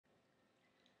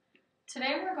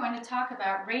Today we're going to talk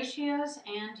about ratios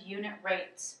and unit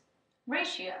rates.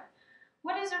 Ratio.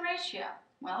 What is a ratio?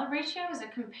 Well, a ratio is a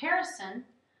comparison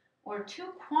or two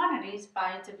quantities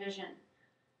by division.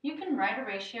 You can write a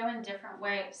ratio in different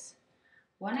ways.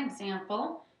 One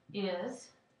example is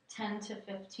 10 to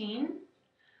 15,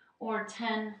 or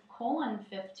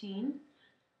 10:15,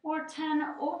 or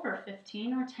 10 over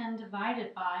 15, or 10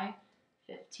 divided by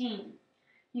 15.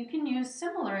 You can use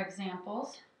similar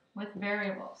examples with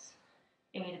variables.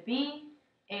 A to B,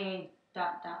 A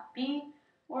dot dot B,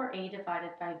 or A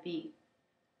divided by B.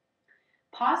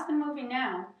 Pause the movie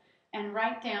now and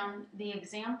write down the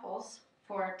examples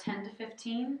for 10 to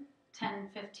 15, 10,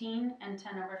 15, and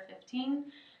 10 over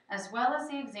 15, as well as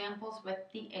the examples with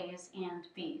the A's and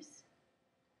B's.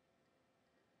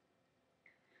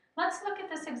 Let's look at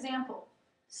this example.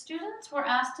 Students were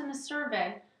asked in a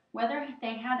survey whether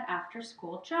they had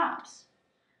after-school jobs.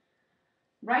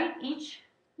 Write each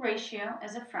ratio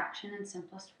as a fraction in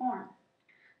simplest form.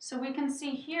 So we can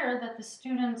see here that the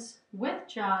students with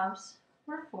jobs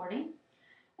were 40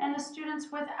 and the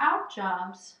students without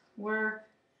jobs were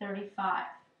 35.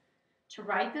 To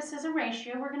write this as a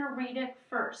ratio, we're going to read it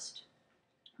first.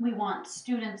 We want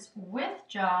students with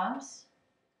jobs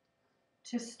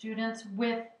to students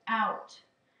without.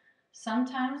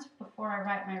 Sometimes before I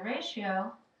write my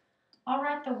ratio, I'll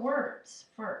write the words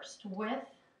first, with,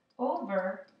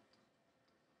 over,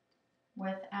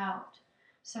 without.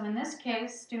 So in this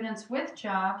case, students with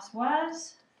jobs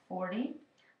was 40.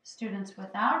 Students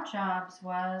without jobs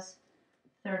was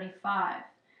 35.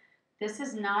 This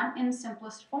is not in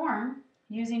simplest form.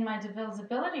 Using my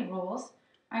divisibility rules,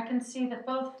 I can see that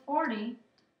both 40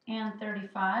 and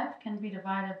 35 can be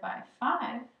divided by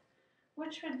 5,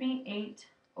 which would be 8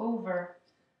 over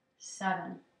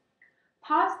 7.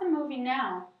 Pause the movie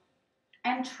now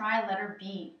and try letter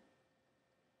B.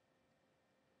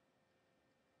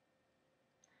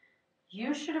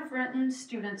 You should have written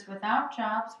students without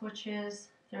jobs, which is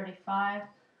 35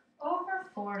 over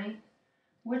 40,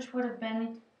 which would have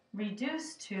been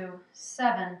reduced to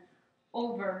 7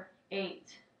 over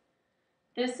 8.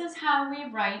 This is how we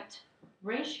write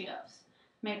ratios.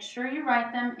 Make sure you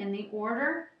write them in the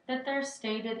order that they're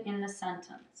stated in the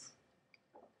sentence.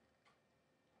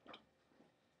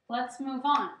 Let's move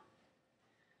on.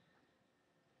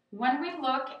 When we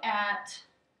look at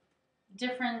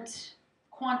different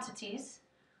quantities,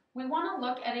 we want to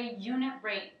look at a unit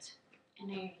rate.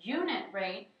 And a unit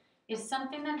rate is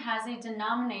something that has a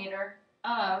denominator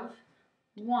of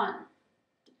 1.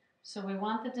 So we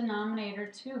want the denominator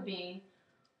to be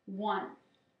 1.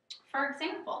 For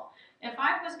example, if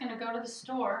I was going to go to the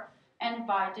store and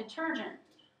buy detergent,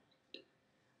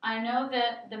 I know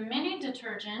that the mini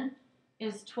detergent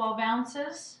is 12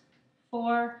 ounces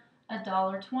for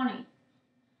 $1.20.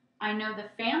 I know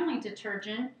the family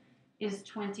detergent is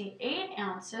 28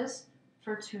 ounces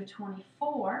for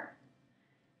 $2.24,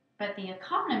 but the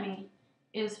economy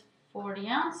is 40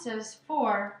 ounces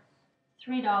for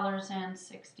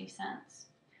 $3.60.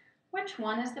 Which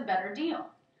one is the better deal?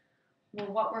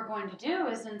 Well, what we're going to do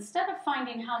is, instead of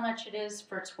finding how much it is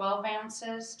for 12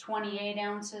 ounces, 28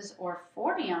 ounces, or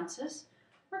 40 ounces,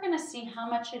 we're going to see how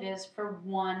much it is for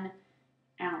 1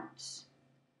 ounce.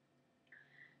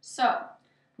 So,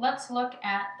 let's look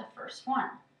at the first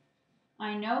one.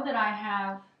 I know that I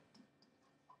have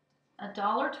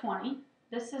 $1.20.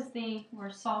 This is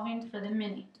we're solving for the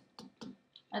mini.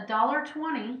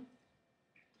 $1.20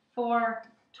 for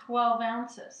 12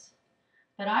 ounces.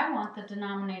 But I want the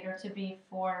denominator to be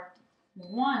for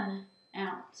 1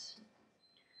 ounce.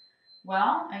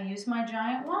 Well, I use my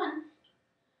giant 1.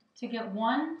 To get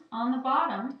 1 on the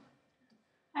bottom,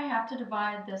 I have to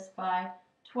divide this by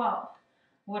 12.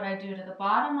 What I do to the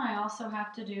bottom, I also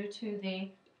have to do to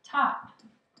the top.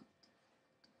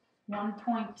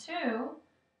 1.2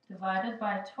 divided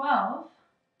by 12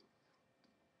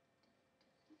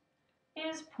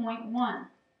 is 0.1.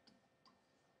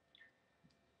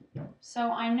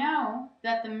 So I know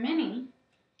that the mini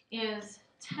is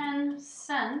 10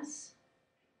 cents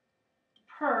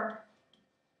per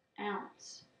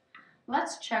ounce.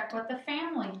 Let's check what the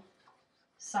family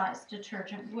size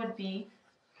detergent would be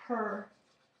per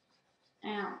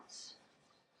ounce.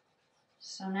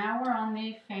 So now we're on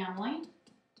the family.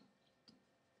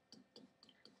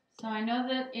 So I know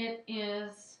that it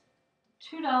is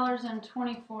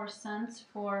 $2.24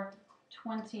 for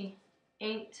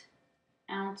 28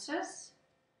 ounces.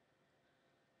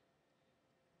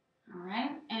 All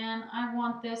right, and I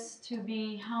want this to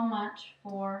be how much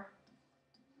for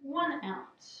 1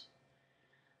 ounce?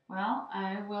 Well,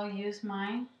 I will use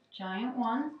my giant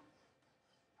 1,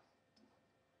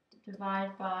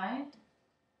 divide by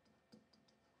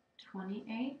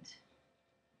 28.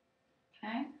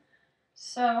 Okay,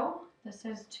 so this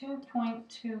is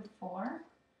 2.24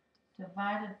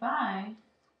 divided by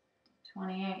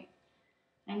 28.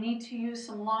 I need to use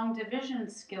some long division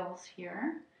skills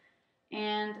here.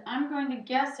 And I'm going to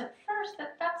guess at first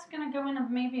that that's going to go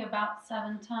in maybe about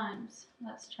 7 times.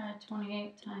 Let's try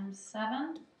 28 times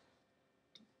 7.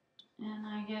 And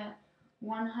I get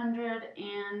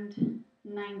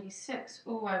 196.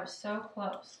 Ooh, I was so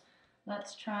close.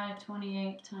 Let's try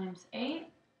 28 times 8.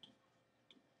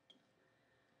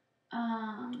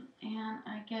 And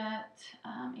I get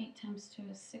 8 times 2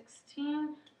 is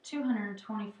 16.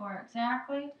 224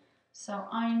 exactly. So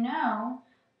I know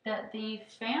that the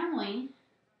family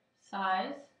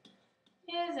size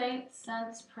is 8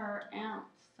 cents per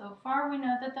ounce. So far we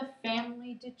know that the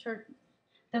family detergent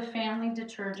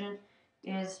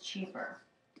is cheaper.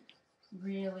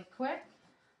 Really quick,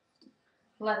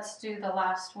 let's do the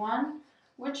last one,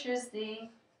 which is the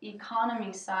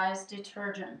economy size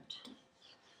detergent.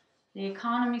 The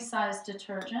economy size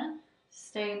detergent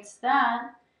states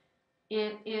that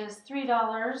it is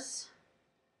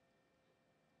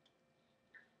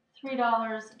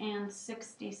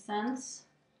 $3.60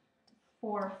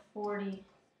 for 40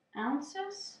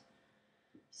 ounces.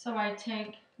 So I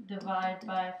take divide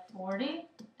by 40,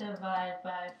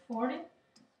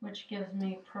 which gives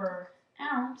me per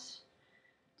ounce,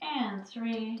 and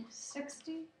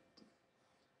 360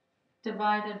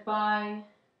 divided by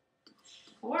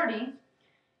 40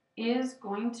 is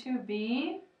going to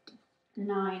be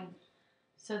 9.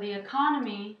 So the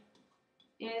economy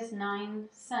is 9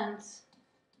 cents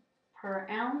per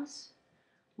ounce.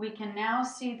 We can now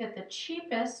see that the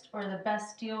cheapest or the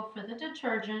best deal for the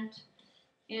detergent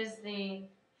is the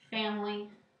family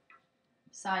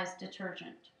size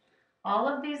detergent. All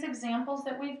of these examples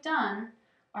that we've done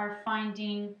are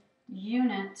finding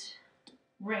unit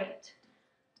rate.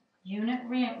 Unit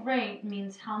rate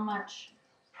means how much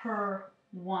per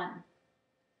one.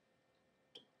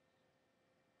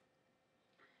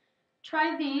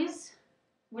 Try these.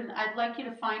 I'd like you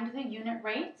to find the unit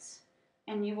rates,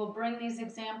 and you will bring these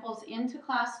examples into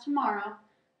class tomorrow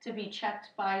to be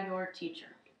checked by your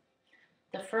teacher.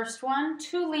 The first one,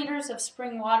 2 liters of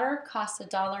spring water costs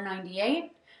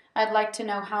 $1.98. I'd like to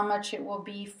know how much it will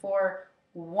be for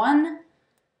 1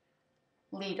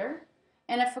 liter.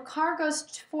 And if a car goes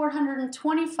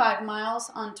 425 miles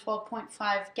on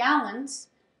 12.5 gallons,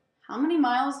 how many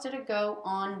miles did it go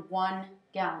on 1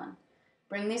 gallon?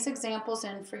 Bring these examples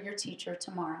in for your teacher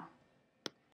tomorrow.